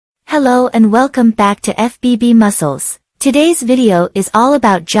Hello and welcome back to FBB Muscles. Today's video is all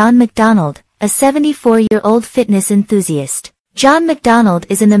about John McDonald, a 74-year-old fitness enthusiast. John McDonald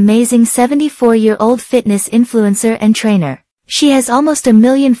is an amazing 74-year-old fitness influencer and trainer. She has almost 1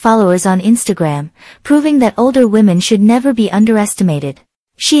 million followers on Instagram, proving that older women should never be underestimated.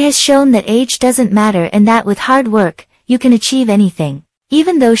 She has shown that age doesn't matter and that with hard work, you can achieve anything.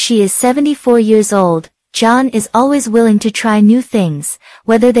 Even though she is 74 years old, John is always willing to try new things,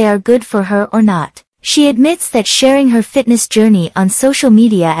 whether they are good for her or not. She admits that sharing her fitness journey on social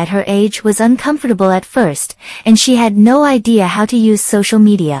media at her age was uncomfortable at first, and she had no idea how to use social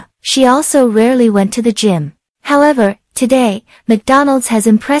media. She also rarely went to the gym. However, today, McDonald's has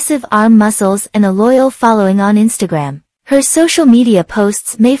impressive arm muscles and a loyal following on Instagram. Her social media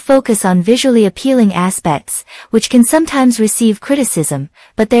posts may focus on visually appealing aspects, which can sometimes receive criticism,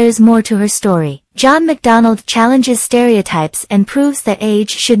 but there is more to her story. John McDonald challenges stereotypes and proves that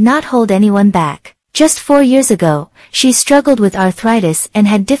age should not hold anyone back. Just 4 years ago, she struggled with arthritis and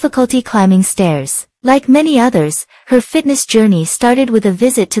had difficulty climbing stairs. Like many others, her fitness journey started with a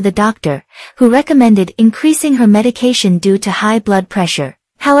visit to the doctor, who recommended increasing her medication due to high blood pressure.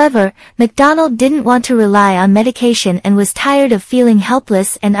 However, McDonald didn't want to rely on medication and was tired of feeling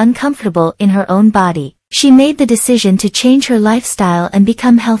helpless and uncomfortable in her own body. She made the decision to change her lifestyle and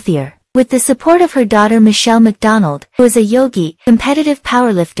become healthier. With the support of her daughter Michelle McDonald, who is a yogi, competitive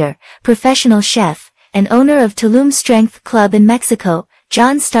powerlifter, professional chef, and owner of Tulum Strength Club in Mexico,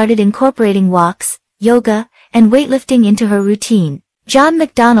 John started incorporating walks, yoga, and weightlifting into her routine. John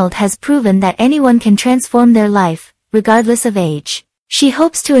McDonald has proven that anyone can transform their life, regardless of age. She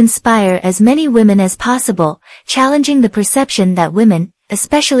hopes to inspire as many women as possible, challenging the perception that women,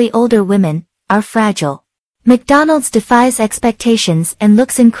 especially older women, are fragile. McDonald's defies expectations and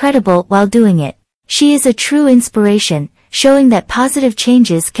looks incredible while doing it. She is a true inspiration, showing that positive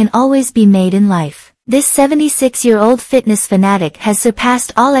changes can always be made in life. This 76-year-old fitness fanatic has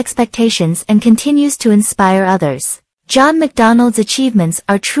surpassed all expectations and continues to inspire others. John McDonald's achievements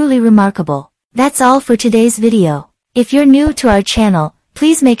are truly remarkable. That's all for today's video. If you're new to our channel,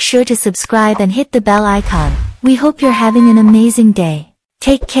 please make sure to subscribe and hit the bell icon. We hope you're having an amazing day.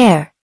 Take care.